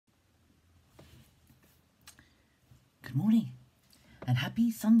Good morning and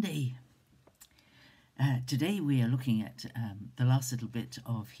happy Sunday. Today we are looking at the last little bit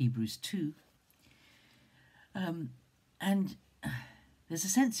of Hebrews 2. And there's a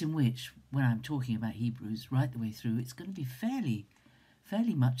sense in which, when I'm talking about Hebrews right the way through, it's going to be fairly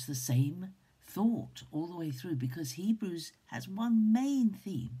much the same thought all the way through, because Hebrews has one main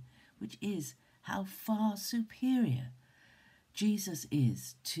theme, which is how far superior Jesus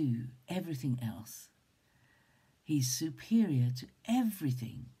is to everything else. He's superior to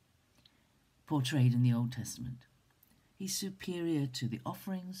everything portrayed in the Old Testament. He's superior to the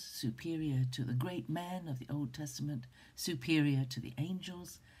offerings, superior to the great men of the Old Testament, superior to the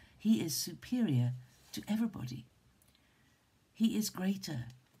angels. He is superior to everybody. He is greater,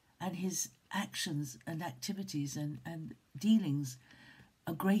 and his actions and activities and dealings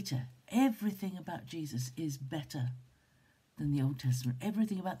are greater. Everything about Jesus is better than the Old Testament.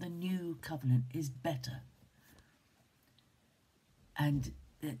 Everything about the New Covenant is better. And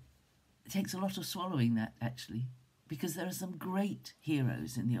it takes a lot of swallowing that, actually, because there are some great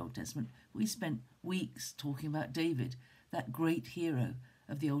heroes in the Old Testament. We spent weeks talking about David, that great hero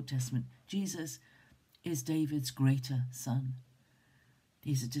of the Old Testament. Jesus is David's greater son.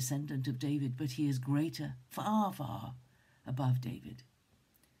 He's a descendant of David, but he is greater, far, far above David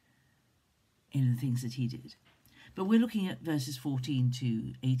in the things that he did. But we're looking at verses 14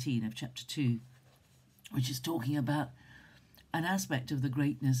 to 18 of chapter 2, which is talking about an aspect of the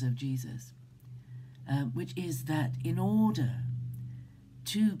greatness of Jesus, which is that in order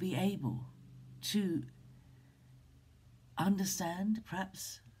to be able to understand,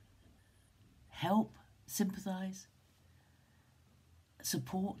 perhaps help, sympathize,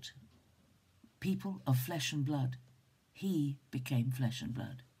 support people of flesh and blood, he became flesh and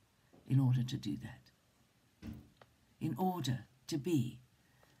blood in order to do that, in order to be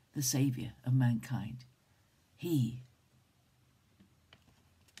the saviour of mankind. He,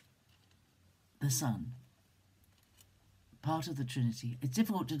 the Son, part of the Trinity. It's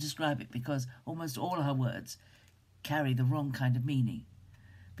difficult to describe it because almost all our words carry the wrong kind of meaning,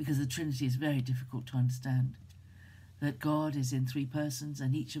 because the Trinity is very difficult to understand. That God is in three persons,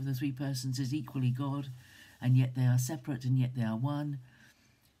 and each of the three persons is equally God, and yet they are separate, and yet they are one.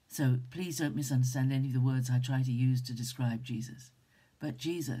 So please don't misunderstand any of the words I try to use to describe Jesus. But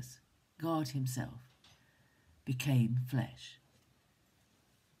Jesus, God himself, became flesh.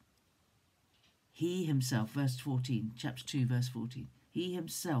 He himself, verse 14, chapter 2, verse 14, he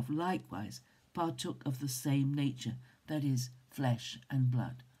himself likewise partook of the same nature, that is, flesh and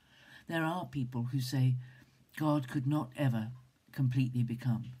blood. There are people who say God could not ever completely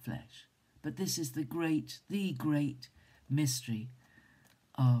become flesh. But this is the great mystery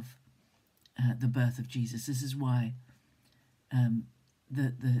of the birth of Jesus. This is why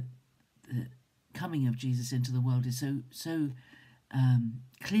the coming of Jesus into the world is so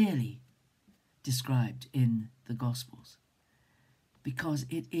clearly described in the Gospels, because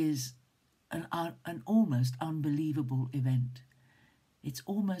it is an almost unbelievable event. It's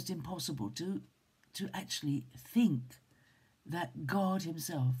almost impossible to actually think that God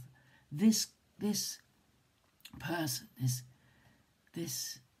himself, this person,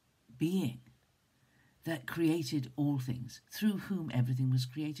 this being that created all things, through whom everything was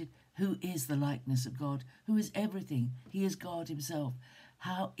created, who is the likeness of God, who is everything, he is God himself.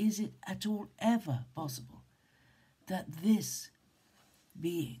 How is it at all ever possible that this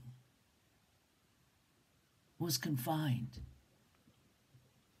being was confined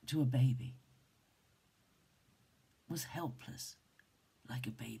to a baby, was helpless like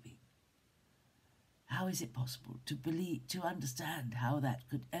a baby? How is it possible to believe, to understand how that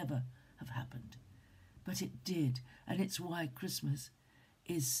could ever have happened? But it did, and it's why Christmas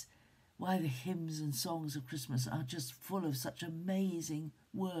is, why the hymns and songs of Christmas are just full of such amazing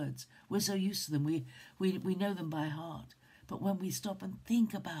words. We're so used to them, we know them by heart. But when we stop and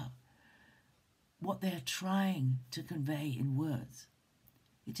think about what they're trying to convey in words,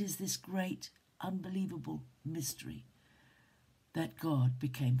 it is this great, unbelievable mystery that God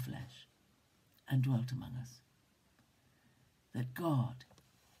became flesh and dwelt among us. That God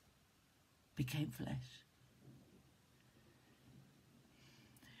became flesh.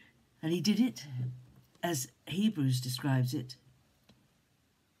 And he did it, as Hebrews describes it,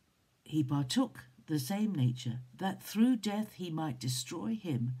 he partook the same nature, that through death he might destroy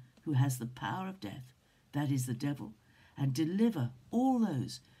him who has the power of death, that is the devil, and deliver all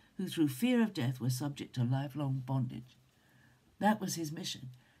those who through fear of death were subject to lifelong bondage. That was his mission,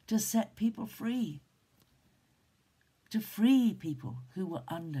 to set people free, to free people who were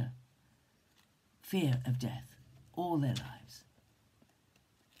under fear of death all their lives.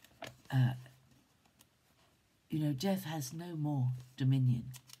 death has no more dominion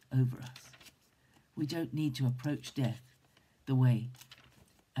over us. We don't need to approach death the way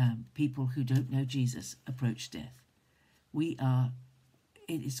people who don't know Jesus approach death.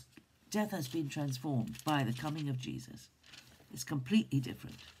 Death has been transformed by the coming of Jesus. It's completely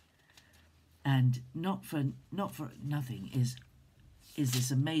different. And not for nothing is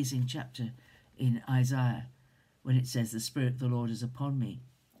this amazing chapter in Isaiah when it says, "The Spirit of the Lord is upon me."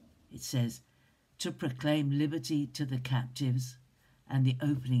 It says, to proclaim liberty to the captives and the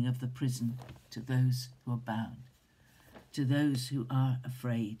opening of the prison to those who are bound, to those who are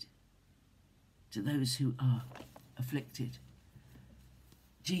afraid, to those who are afflicted.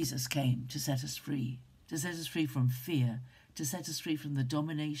 Jesus came to set us free from fear, to set us free from the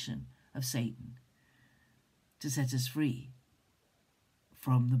domination of Satan, to set us free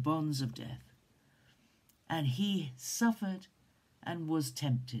from the bonds of death. And he suffered and was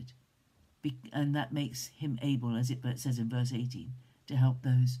tempted, and that makes him able, as it says in verse 18, to help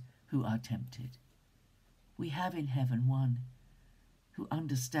those who are tempted. We have in heaven one who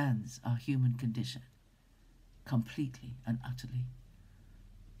understands our human condition completely and utterly.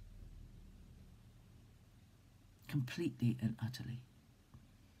 Completely and utterly.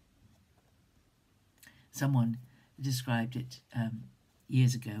 Someone described it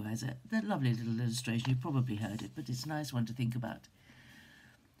years ago as a lovely little illustration. You've probably heard it, but it's a nice one to think about.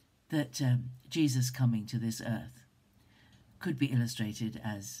 That Jesus coming to this earth could be illustrated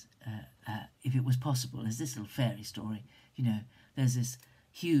as, if it was possible, as this little fairy story. There's this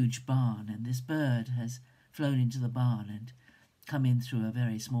huge barn, and this bird has flown into the barn and come in through a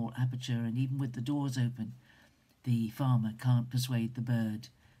very small aperture, and even with the doors open, the farmer can't persuade the bird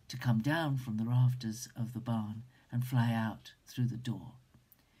to come down from the rafters of the barn and fly out through the door.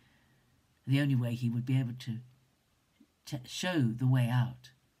 The only way he would be able to show the way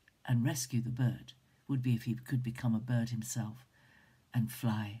out and rescue the bird would be if he could become a bird himself and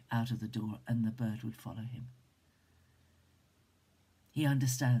fly out of the door, and the bird would follow him. He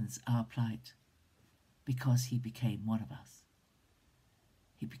understands our plight because he became one of us.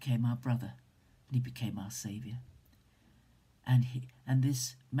 He became our brother, and he became our Saviour. And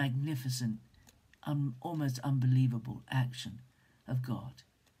this magnificent, almost unbelievable action of God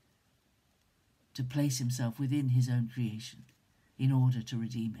to place himself within his own creation in order to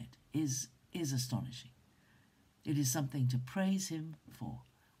redeem it is astonishing. It is something to praise him for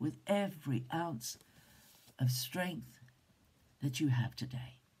with every ounce of strength that you have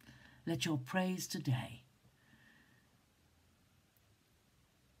today. Let your praise today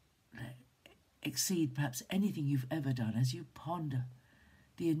exceed perhaps anything you've ever done as you ponder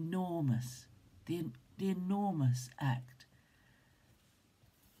the enormous act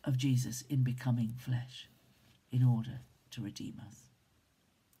of Jesus in becoming flesh in order to redeem us.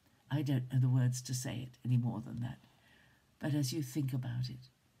 I don't know the words to say it any more than that, but as you think about it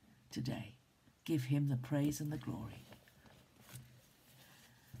today, give him the praise and the glory.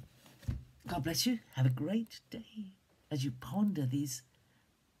 God bless you. Have a great day as you ponder these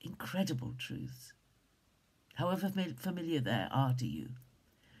incredible truths. However familiar they are to you,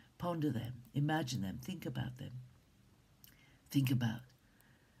 ponder them, imagine them, think about them. Think about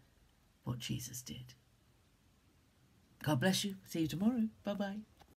what Jesus did. God bless you. See you tomorrow. Bye-bye.